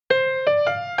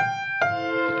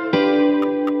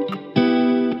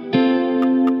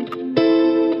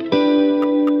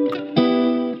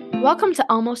Welcome to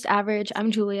Almost Average.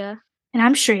 I'm Julia. And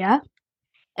I'm Shreya.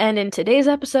 And in today's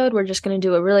episode, we're just going to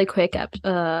do a really quick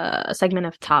segment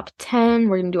of top 10.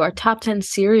 We're going to do our top 10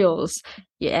 cereals.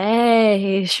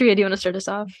 Yay. Shreya, do you want to start us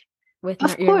off with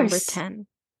Of your number course. 10?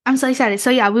 I'm so excited. So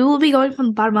yeah, we will be going from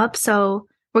the bottom up. So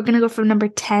we're going to go from number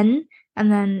 10 and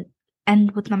then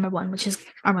end with number 1, which is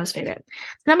our most favorite.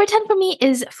 Number 10 for me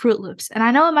is Fruit Loops. And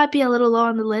I know it might be a little low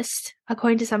on the list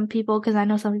according to some people because I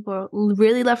know some people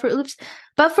really love Fruit Loops.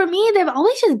 But for me, they've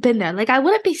always just been there. Like I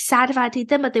wouldn't be sad if I had to eat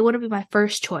them, but they wouldn't be my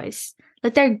first choice.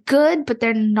 Like they're good, but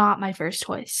they're not my first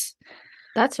choice.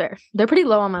 That's fair. They're pretty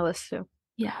low on my list too.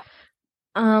 Yeah.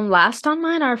 Last on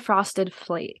mine are Frosted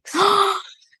Flakes.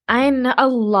 I know a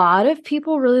lot of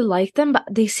people really like them, but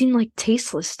they seem like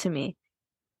tasteless to me.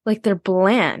 Like they're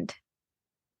bland.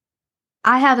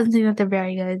 I haven't seen that they're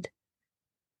very good.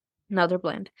 No, they're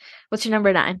bland. What's your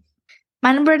number 9?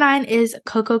 My number 9 is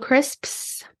Cocoa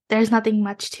Crisps. There's nothing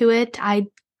much to it.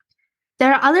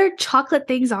 There are other chocolate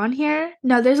things on here.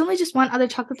 No, there's only just one other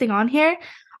chocolate thing on here.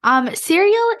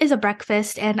 Cereal is a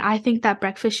breakfast, and I think that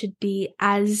breakfast should be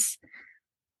as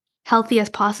healthy as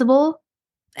possible.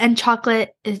 And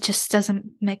chocolate, it just doesn't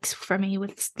mix for me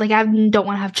with, like, I don't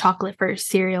want to have chocolate for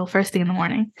cereal first thing in the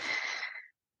morning.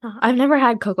 I've never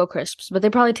had Cocoa Crisps, but they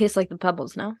probably taste like the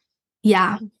Pebbles, no?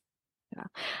 Yeah.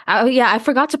 I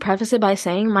forgot to preface it by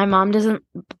saying my mom doesn't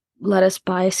let us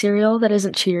buy cereal that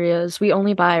isn't Cheerios. We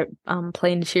only buy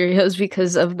plain Cheerios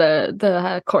because of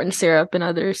the corn syrup and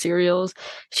other cereals.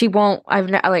 She won't.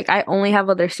 I only have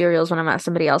other cereals when I'm at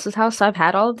somebody else's house. So I've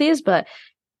had all of these, but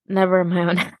never in my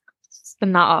own house,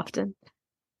 and not often.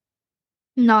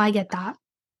 No, I get that.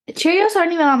 Cheerios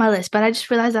aren't even on my list, but I just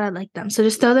realized that I like them. So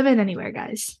just throw them in anywhere,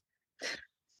 guys.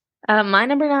 My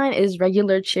number 9 is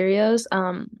regular Cheerios.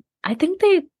 I think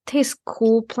they taste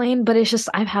cool plain, but it's just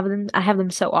I have them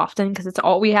so often because it's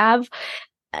all we have.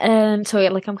 And so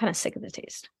I'm kind of sick of the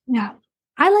taste. Yeah.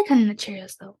 I like Honey Nut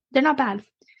Cheerios though. They're not bad.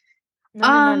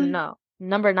 No.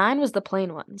 Number 9 was the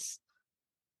plain ones.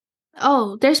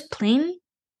 Oh, there's plain?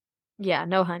 Yeah,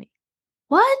 no honey.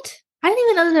 What? I didn't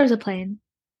even know there was a plain.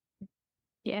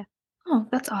 Yeah. Oh,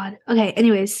 that's odd. Okay,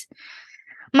 anyways.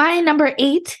 My number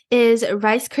 8 is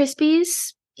Rice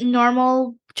Krispies.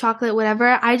 Normal chocolate,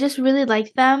 whatever. I just really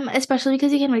like them, especially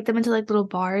because you can make them into like little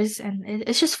bars and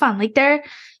it's just fun. Like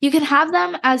you can have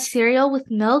them as cereal with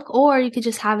milk or you could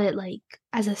just have it like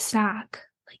as a snack.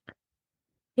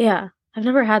 Yeah, I've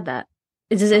never had that.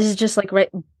 Is it just like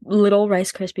little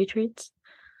Rice Krispie treats?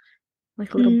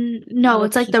 Like little No,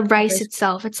 it's like the rice rice.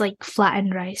 itself. It's like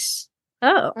flattened rice.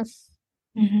 Oh.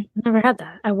 Mm-hmm. I've never had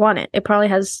that. I want it. It probably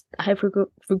has high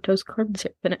fructose corn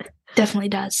syrup in it. Definitely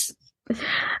does.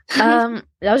 That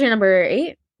was your number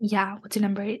 8? Yeah. What's your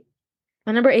number 8?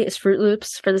 My number 8 is Fruit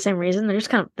Loops for the same reason. They're just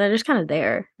kind of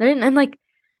there. And like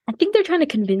I think they're trying to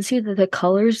convince you that the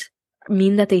colors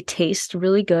mean that they taste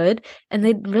really good, and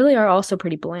they really are also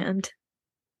pretty bland.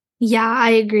 Yeah, I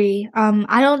agree.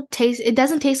 It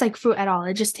doesn't taste like fruit at all.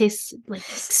 It just tastes like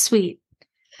sweet.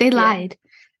 They lied.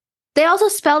 They also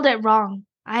spelled it wrong.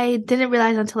 I didn't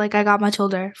realize until like I got much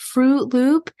older. Fruit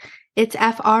Loop, it's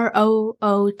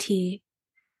F-R-O-O-T.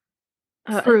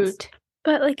 Fruit.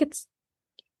 But like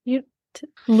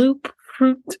loop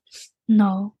fruit.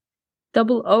 No.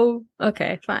 Double O.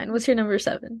 Okay, fine. What's your number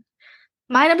 7?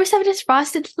 My number 7 is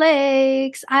Frosted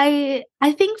Flakes. I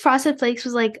think Frosted Flakes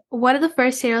was like one of the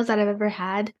first cereals that I've ever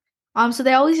had. So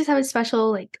they always just have a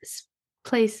special like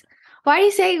place. Why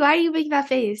are you making that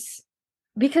face?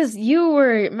 Because you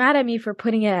were mad at me for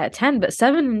putting it at 10, but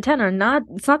 7 and 10 are not,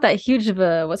 it's not that huge of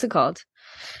a, what's it called?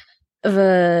 Of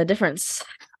a difference.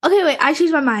 Okay, wait, I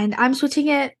changed my mind. I'm switching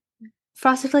it.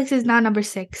 Frosted Flakes is now number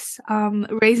 6.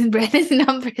 Raisin Bran is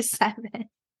number 7.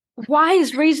 Why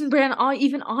is Raisin Bran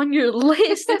even on your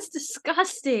list? That's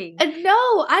disgusting.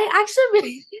 No, I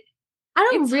actually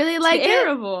really like it.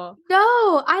 Terrible.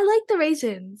 No, I like the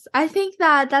raisins. I think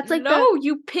that's like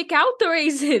you pick out the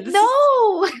raisins.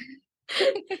 No.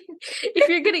 If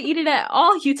you're gonna eat it at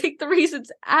all, you take the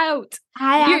raisins out.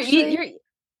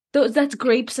 That's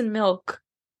grapes and milk.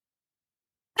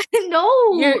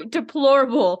 No. You're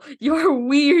deplorable. You're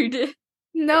weird.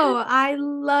 No, I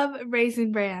love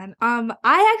Raisin Bran.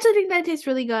 I actually think that tastes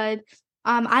really good.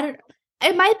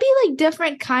 It might be like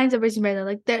different kinds of Raisin Bran though.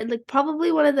 Like they're like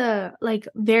probably one of the like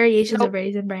variations of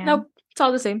Raisin Bran. Nope, it's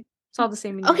all the same. It's all the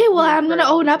same. Okay, well I'm gonna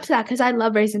own up to that because I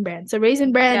love Raisin Bran. So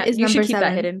Raisin Bran is number 7. You should keep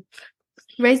that hidden.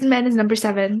 Raisin Bran is number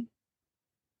 7.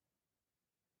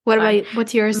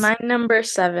 What's yours? My number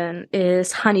 7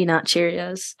 is Honey Nut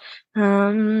Cheerios.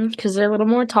 Because they're a little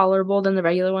more tolerable than the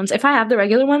regular ones. If I have the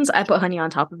regular ones, I put honey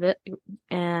on top of it.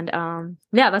 And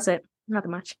yeah, that's it.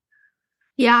 Nothing much.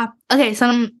 Yeah. Okay,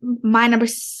 so my number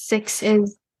 6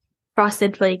 is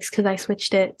Frosted Flakes because I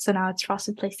switched it, so now it's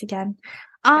Frosted Flakes again.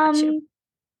 Got you.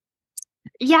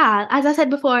 Yeah, as I said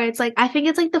before, it's like I think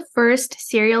it's like the first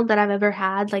cereal that I've ever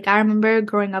had. Like I remember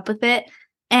growing up with it,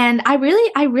 and I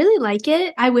really like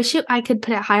it. I wish I could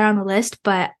put it higher on the list,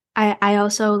 but I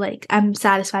also like I'm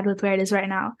satisfied with where it is right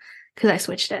now because I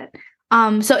switched it.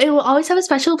 So it will always have a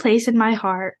special place in my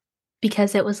heart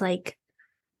because it was like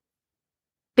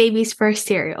baby's first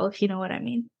cereal, if you know what I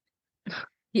mean.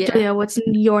 Yeah. Julia, what's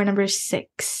your number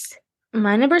 6?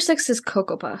 My number 6 is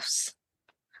Cocoa Puffs.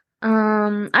 I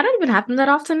don't even have them that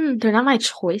often. They're not my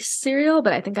choice cereal,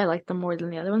 but I think I like them more than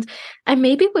the other ones. I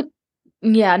maybe would,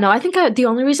 yeah, no, I think the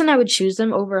only reason I would choose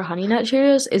them over Honey Nut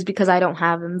Cheerios is because I don't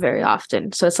have them very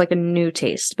often. So it's like a new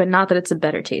taste, but not that it's a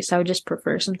better taste. I would just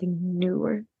prefer something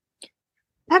newer.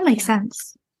 That makes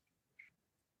sense.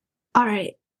 All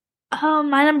right.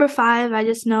 My number 5, I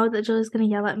just know that Julia's gonna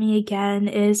yell at me again,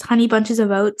 is Honey Bunches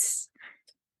of Oats.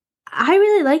 I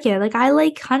really like it. Like I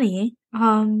like honey.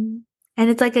 And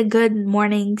it's like a good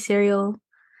morning cereal.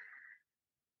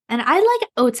 And I like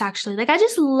oats actually. Like I like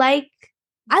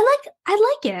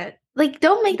it. Like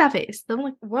don't make that face. Don't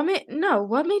like What made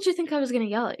you think I was gonna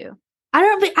yell at you? I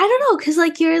don't know, because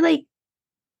like you're like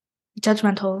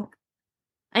judgmental.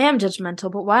 I am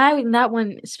judgmental, but why in that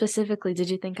one specifically did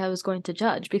you think I was going to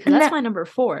judge? Because No, that's my number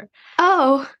 4.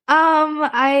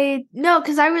 I no,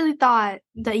 because I really thought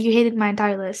that you hated my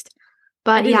entire list. I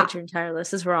But do yeah, hate your entire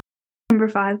list. Is wrong. number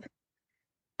 5.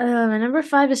 My number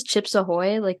 5 is Chips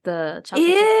Ahoy, like the chocolate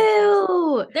chip cookies.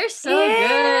 Ew! They're so good.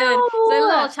 It's like Ew!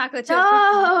 little chocolate chip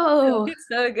cookies. No! It's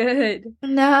so good.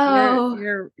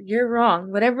 No! You're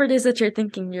wrong. Whatever it is that you're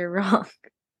thinking, you're wrong.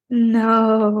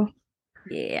 No.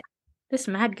 Yeah. This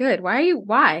mad good. Why?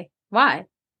 Why?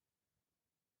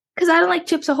 Because I don't like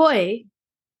Chips Ahoy.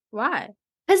 Why?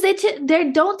 Because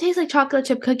they don't taste like chocolate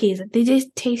chip cookies. They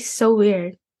just taste so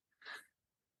weird.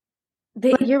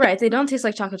 You're right. They don't taste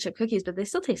like chocolate chip cookies, but they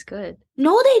still taste good.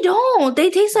 No, they don't. They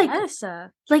taste Yes.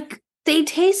 like they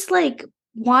taste like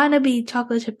wannabe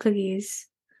chocolate chip cookies.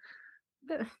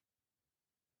 But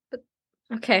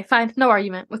okay, fine. No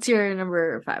argument. What's your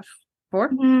number 5?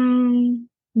 4?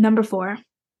 Number 4.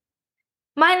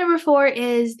 My number 4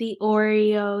 is the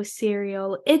Oreo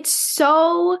cereal. It's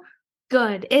so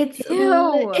good.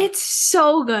 Ew. It's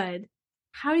so good.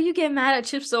 How do you get mad at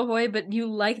Chips Ahoy, but you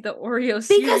like the Oreo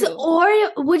Because cereal?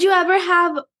 Oreo, would you ever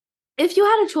have, if you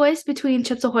had a choice between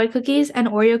Chips Ahoy cookies and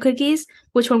Oreo cookies,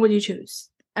 which one would you choose?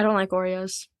 I don't like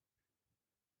Oreos.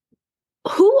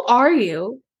 Who are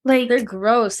you? Like, They're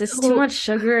gross. It's too much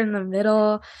sugar in the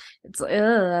middle. It's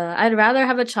I'd rather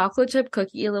have a chocolate chip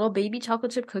cookie, a little baby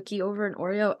chocolate chip cookie over an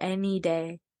Oreo any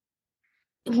day.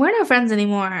 we're not friends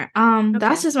anymore. That's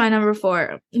Okay. just my number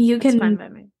 4. You That's can fine by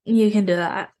me. you can do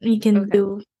that. You can Okay.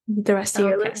 do the rest of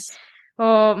your Okay. list.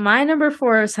 Well, my number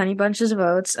 4 is Honey Bunches of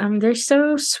Oats. They're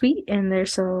so sweet and they're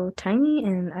so tiny,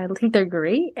 and I think they're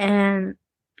great. And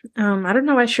I don't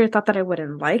know. I sure thought that I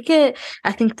wouldn't like it.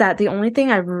 I think that the only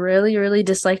thing I really, really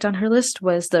disliked on her list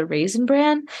was the Raisin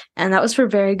Bran, and that was for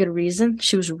very good reason.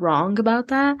 She was wrong about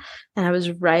that, and I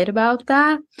was right about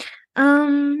that.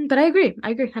 But I agree.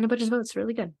 Honey Bunches of Oats,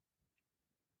 really good.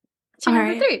 What's your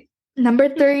number 3? Number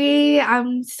 3, I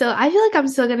feel like I'm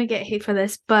still gonna get hate for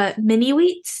this, but mini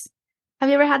wheats. Have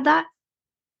you ever had that?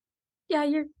 Yeah,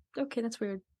 you're okay. That's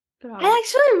weird. I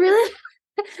actually really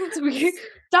That's weird.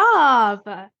 stop.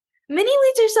 Mini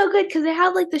wheats are so good because they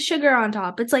have like the sugar on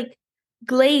top. It's like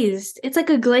glazed. It's like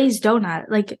a glazed donut.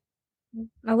 Like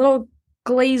A little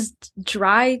glazed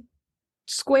dry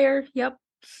square. Yep.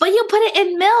 but you put it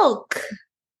in milk.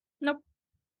 Nope.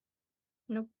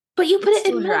 But you put It's it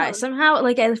in still dry. milk. Somehow,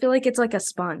 like I feel like it's like a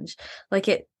sponge. Like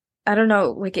it, I don't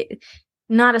know, like it,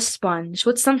 not a sponge.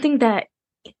 What's something that,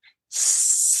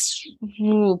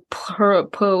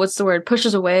 what's the word?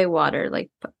 Pushes away water. Like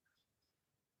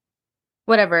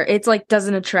whatever. It's like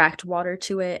doesn't attract water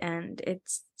to it, and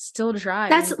it's still dry.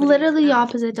 That's literally the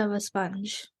opposite of a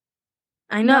sponge.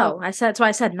 I know. That's why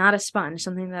I said not a sponge.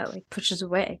 Something that like pushes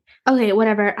away. Okay,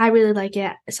 whatever. I really like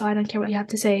it, so I don't care what you have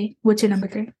to say. What's your number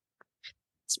 3?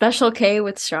 Special K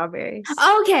with strawberries.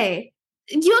 Okay.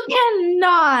 You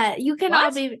cannot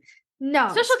What? be no.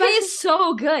 Special K is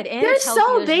so good, and They're it's healthy.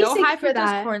 so There's no basic high for fructose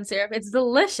that. corn syrup. It's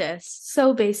delicious.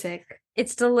 So basic.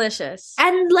 It's delicious.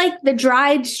 And like the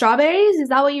dried strawberries, is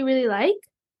that what you really like?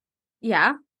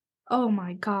 Yeah. Oh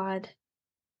my god.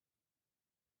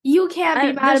 You can't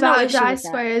be mad there's no about issue dry with that.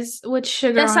 squares with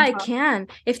sugar Yes, on I top. can.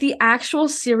 If the actual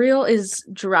cereal is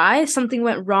dry, something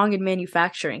went wrong in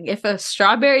manufacturing. If a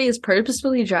strawberry is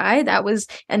purposefully dry, that was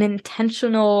an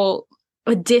intentional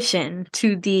addition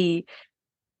to the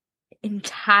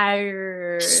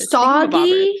entire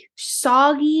thingamabobber.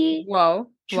 Soggy, Whoa.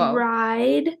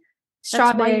 dried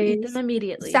That's why you eat strawberries. them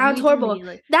immediately. Sounds horrible.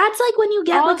 That's like when you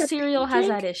get All like a cereal pink has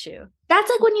drink. that issue. That's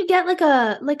like when you get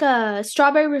like a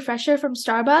strawberry refresher from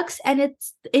Starbucks and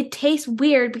it tastes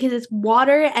weird because it's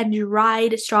water and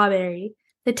dried strawberry.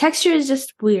 The texture is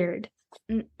just weird.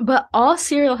 But all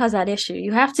cereal has that issue.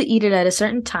 You have to eat it at a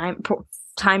certain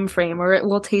time frame or it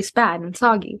will taste bad and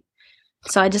soggy.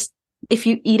 So if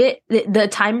you eat it, the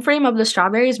time frame of the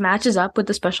strawberries matches up with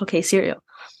the Special K cereal.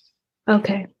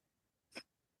 Okay.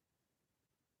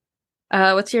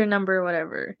 What's your number,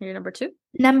 whatever? Your number 2?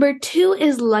 Number 2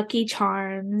 is Lucky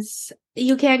Charms.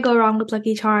 You can't go wrong with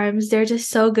Lucky Charms. They're just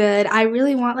so good. I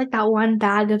really want like that one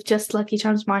bag of just Lucky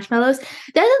Charms marshmallows.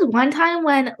 There was one time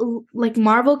when like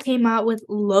Marvel came out with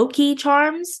Loki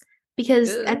Charms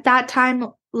because at that time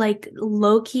like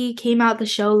Loki came out, the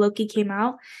show Loki came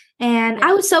out, and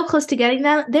I was so close to getting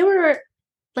them. They were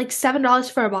like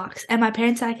 $7 for a box, and my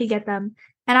parents said I could get them.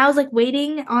 And I was like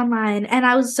waiting online, and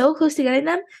I was so close to getting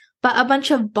them. But a bunch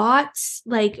of bots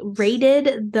like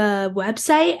raided the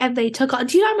website and they took on.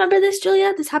 Do you not remember this,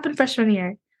 Julia? This happened freshman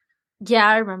year. Yeah,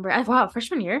 I remember. Wow,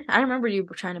 freshman year? I remember you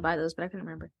were trying to buy those, but I couldn't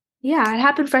remember. Yeah, it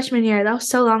happened freshman year. That was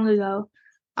so long ago.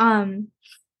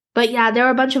 But yeah, there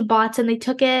were a bunch of bots and they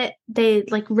took it. They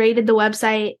like raided the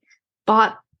website,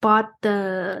 bought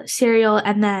the cereal,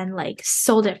 and then like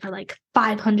sold it for like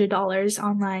 $500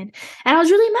 online. And I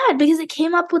was really mad because it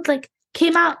came out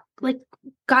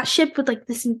got shipped with like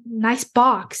this nice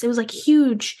box. It was like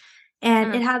huge,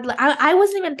 and it had I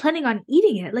wasn't even planning on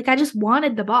eating it. Like I just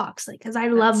wanted the box, like because I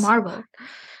love Marvel.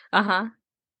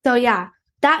 So yeah,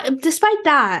 that despite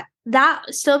that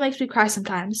still makes me cry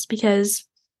sometimes because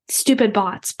stupid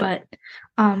bots. But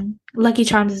Lucky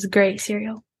Charms is a great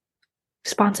cereal.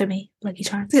 Sponsor me, Lucky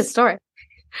Charms. It's a good story.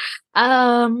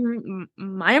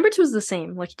 My number 2 is the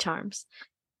same, Lucky Charms.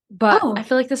 But I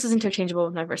feel like this is interchangeable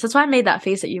with my verse. That's why I made that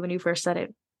face at you when you first said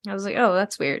it. I was like, oh,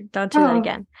 that's weird. Don't do that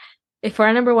again. If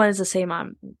our number 1 is the same,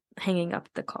 I'm hanging up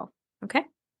the call. Okay?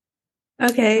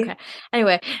 Okay.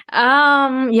 Anyway,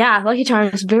 yeah, Lucky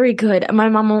Charms, very good. My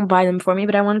mom won't buy them for me,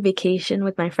 but I want a vacation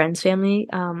with my friend's family.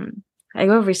 I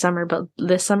go every summer, but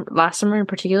last summer in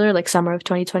particular, like summer of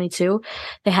 2022,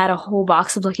 they had a whole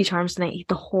box of Lucky Charms and I eat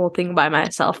the whole thing by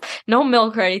myself. No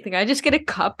milk or anything. I just get a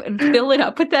cup and fill it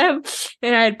up with them.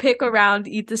 And I'd pick around,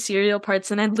 eat the cereal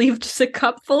parts, and I'd leave just a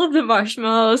cup full of the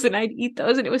marshmallows and I'd eat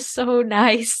those and it was so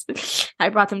nice. I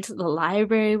brought them to the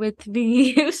library with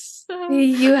me.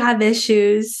 You have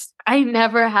issues. I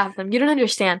never have them. You don't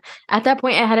understand. At that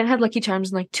point, I hadn't had Lucky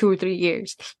Charms in like 2 or 3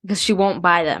 years because she won't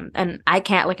buy them. And I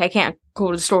can't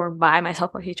go to the store and buy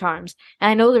myself Lucky Charms.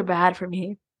 And I know they're bad for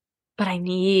me, but I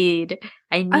need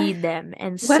them.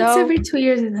 And once every 2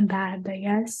 years isn't bad, I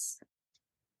guess.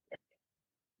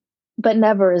 But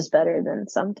never is better than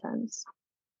sometimes.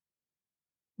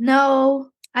 No,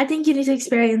 I think you need to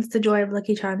experience the joy of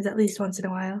Lucky Charms at least once in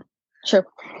a while. Sure.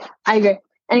 I agree.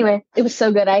 Anyway, it was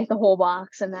so good. I ate the whole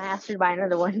box and I asked her to buy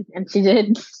another one and she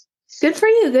did. Good for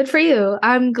you. Good for you.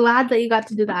 I'm glad that you got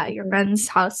to do that at your friend's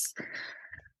house.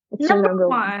 Number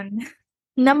one.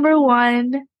 Number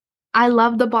 1. I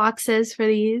love the boxes for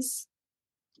these.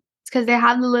 It's because they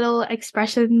have the little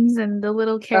expressions and the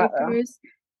little characters.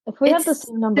 If we have the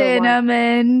same number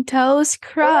Cinnamon Toast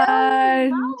Crunch. We're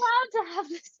not allowed to have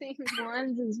the same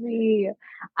ones as me.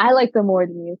 I like them more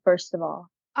than you, first of all.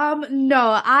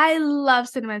 No, I love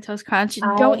Cinnamon Toast Crunch.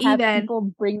 Don't even. People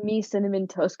bring me Cinnamon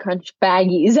Toast Crunch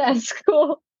baggies at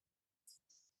school.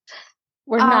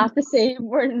 We're not the same.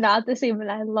 We're not the same,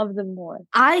 and I love them more.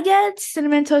 I get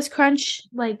Cinnamon Toast Crunch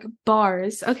like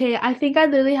bars. Okay, I think I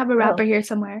literally have a wrapper here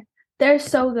somewhere. They're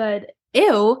so good.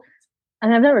 Ew.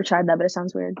 And I've never tried that, but it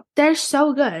sounds weird. They're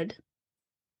so good.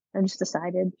 I just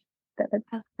decided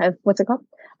that what's it called?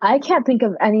 I can't think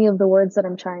of any of the words that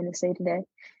I'm trying to say today.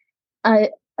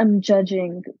 I'm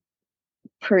judging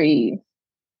I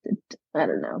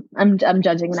don't know. I'm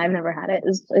judging and I've never had it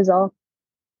is all.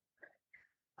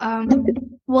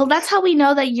 Well, that's how we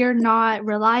know that you're not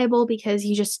reliable because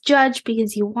you just judge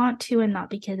because you want to and not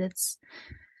because it's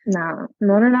No.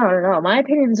 My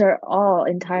opinions are all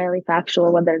entirely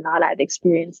factual whether or not I've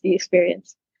experienced the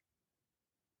experience.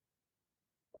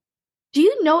 Do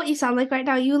you know what you sound like right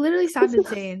now? You literally sound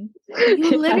insane.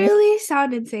 You literally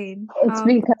sound insane. It's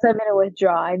because I'm in a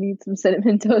withdrawal. I need some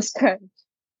Cinnamon Toast Crunch.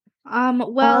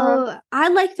 Well, I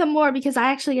like them more because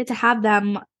I actually get to have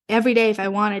them every day if I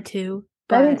wanted to.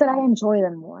 That means that I enjoy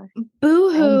them more.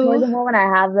 Boo-hoo. I enjoy them more when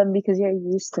I have them because you're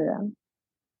used to them.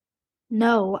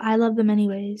 No, I love them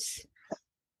anyways.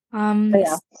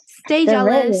 Yeah. Stay They're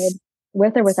jealous. really good,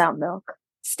 with or without milk.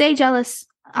 Stay jealous.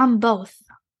 Both.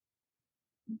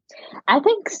 I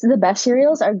think the best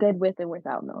cereals are good with and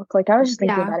without milk. Like I was just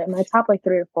thinking Yeah. about it. My top like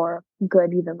 3 or 4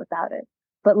 good even without it.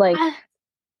 But like I,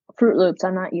 Fruit Loops,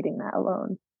 I'm not eating that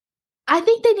alone. I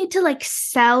think they need to like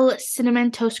sell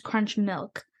Cinnamon Toast Crunch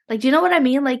milk. Like, do you know what I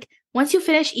mean? Like, once you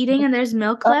finish eating and there's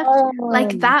milk left,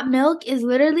 like that milk is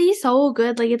literally so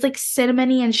good. Like, it's like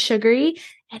cinnamony and sugary,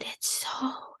 and it's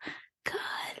so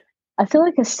good. I feel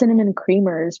like a cinnamon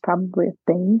creamer is probably a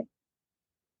thing.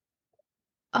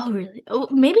 Oh, really? Oh,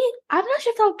 maybe I'm not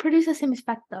sure if that'll produce the same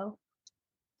effect though.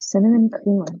 Cinnamon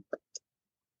creamer.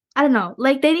 I don't know.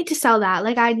 Like, they need to sell that.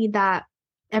 Like, I need that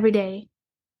every day.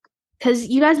 Because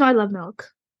you guys know I love milk.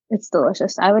 It's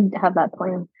delicious. I would have that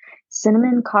plan.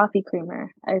 Cinnamon coffee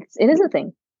creamer. It is a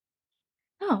thing.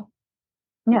 Oh.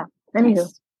 Yeah. Anywho.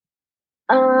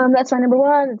 Nice. That's my number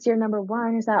 1. It's your number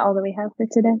 1. Is that all that we have for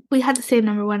today? We had the same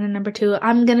number 1 and number 2.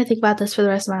 I'm gonna think about this for the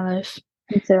rest of my life.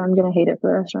 And so I'm gonna hate it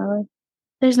for the rest of my life.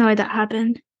 There's no way that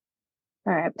happened.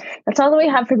 All right. That's all that we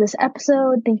have for this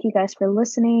episode. Thank you guys for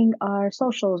listening. Our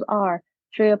socials are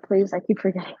Shreya, please. I keep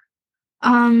forgetting.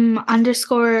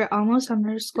 Underscore almost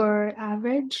underscore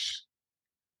average.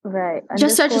 Right.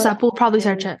 Just search us up. We'll probably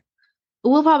search it.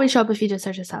 We'll probably show up if you just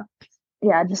search us up.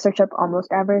 Yeah, just search up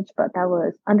almost average, but that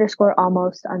was underscore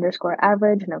almost underscore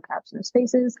average, no caps, no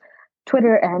spaces.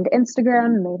 Twitter and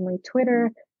Instagram, mainly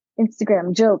Twitter.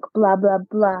 Instagram joke, blah, blah,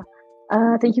 blah.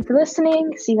 Thank you for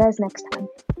listening. See you guys next time.